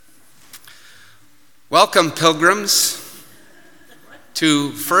Welcome, pilgrims,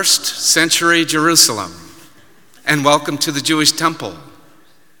 to first century Jerusalem, and welcome to the Jewish temple.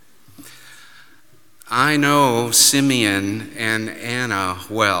 I know Simeon and Anna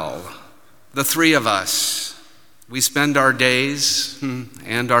well. The three of us, we spend our days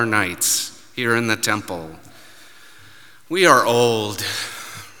and our nights here in the temple. We are old,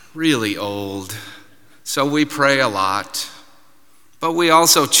 really old, so we pray a lot, but we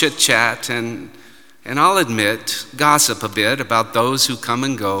also chit-chat and I'll admit, gossip a bit about those who come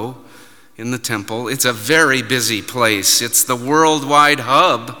and go in the temple. It's a very busy place. It's the worldwide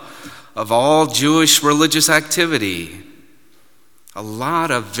hub of all Jewish religious activity. A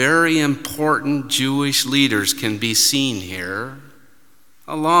lot of very important Jewish leaders can be seen here,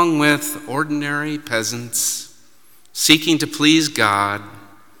 along with ordinary peasants seeking to please God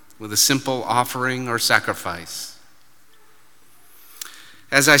with a simple offering or sacrifice.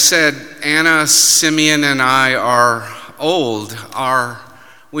 As I said, Anna, Simeon, and I are old.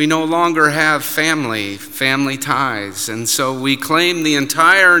 We no longer have family ties, and so we claim the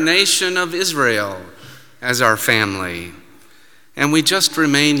entire nation of Israel as our family, and we just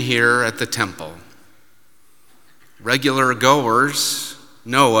remain here at the temple. Regular goers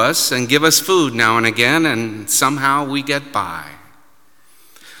know us and give us food now and again, and somehow we get by.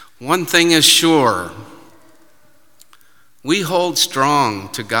 One thing is sure: we hold strong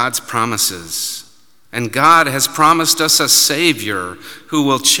to God's promises, and God has promised us a Savior who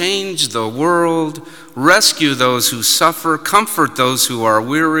will change the world, rescue those who suffer, comfort those who are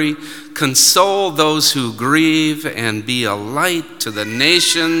weary, console those who grieve, and be a light to the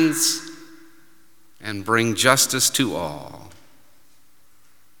nations and bring justice to all.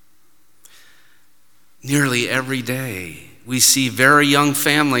 Nearly every day, we see very young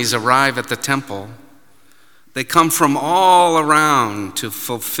families arrive at the temple. They come from all around to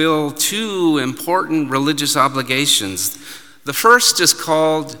fulfill two important religious obligations. The first is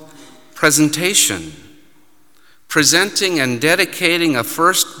called presentation, presenting and dedicating a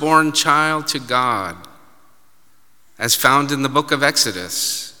firstborn child to God, as found in the book of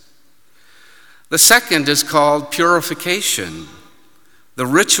Exodus. The second is called purification, the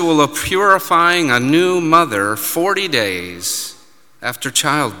ritual of purifying a new mother 40 days after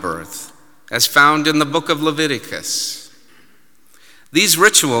childbirth, as found in the book of Leviticus. These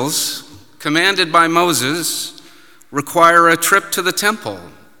rituals, commanded by Moses, require a trip to the temple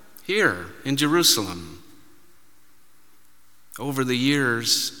here in Jerusalem. Over the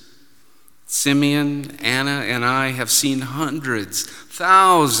years, Simeon, Anna, and I have seen hundreds,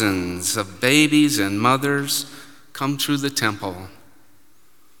 thousands of babies and mothers come through the temple.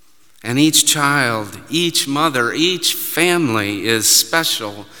 And each child, each mother, each family is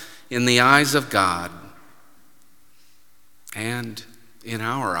special in the eyes of God and in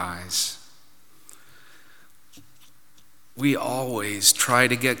our eyes. We always try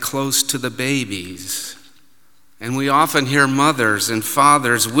to get close to the babies, and we often hear mothers and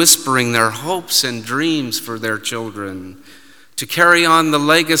fathers whispering their hopes and dreams for their children to carry on the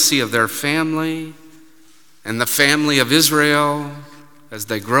legacy of their family and the family of Israel as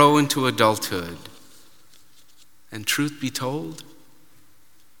they grow into adulthood. And truth be told,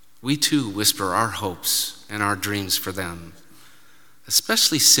 we too whisper our hopes and our dreams for them,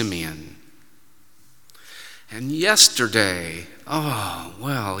 especially Simeon. And yesterday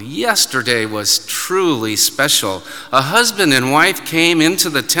was truly special. A husband and wife came into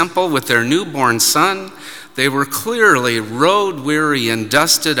the temple with their newborn son. They were clearly road-weary and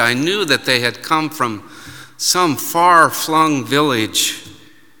dusted. I knew that they had come from some far-flung village,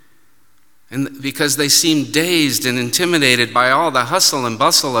 and because they seemed dazed and intimidated by all the hustle and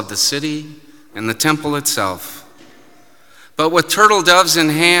bustle of the city and the temple itself. But with turtle doves in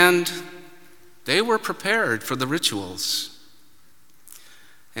hand, they were prepared for the rituals.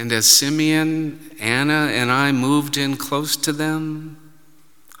 And as Simeon, Anna, and I moved in close to them,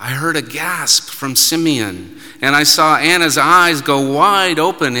 I heard a gasp from Simeon, and I saw Anna's eyes go wide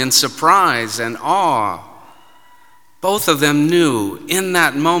open in surprise and awe. Both of them knew in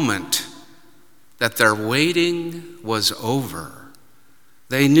that moment that their waiting was over.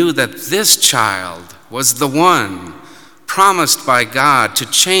 They knew that this child was the one promised by God to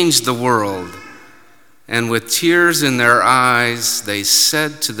change the world. And with tears in their eyes, they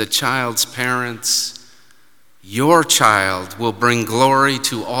said to the child's parents, "Your child will bring glory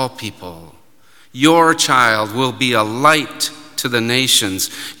to all people. Your child will be a light to the nations.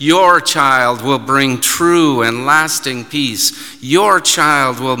 Your child will bring true and lasting peace. Your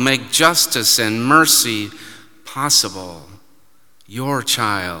child will make justice and mercy possible. Your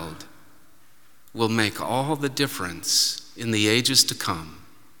child will make all the difference in the ages to come."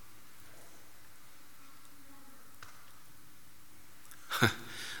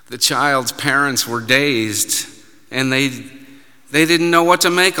 The child's parents were dazed, and they didn't know what to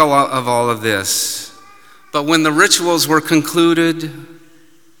make of all of this. But when the rituals were concluded,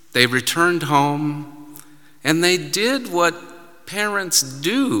 they returned home, and they did what parents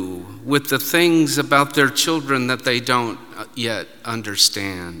do with the things about their children that they don't yet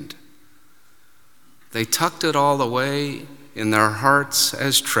understand. They tucked it all away in their hearts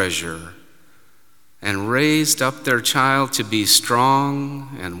as treasure, and raised up their child to be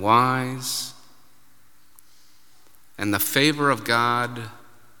strong and wise. And the favor of God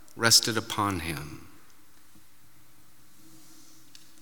rested upon him.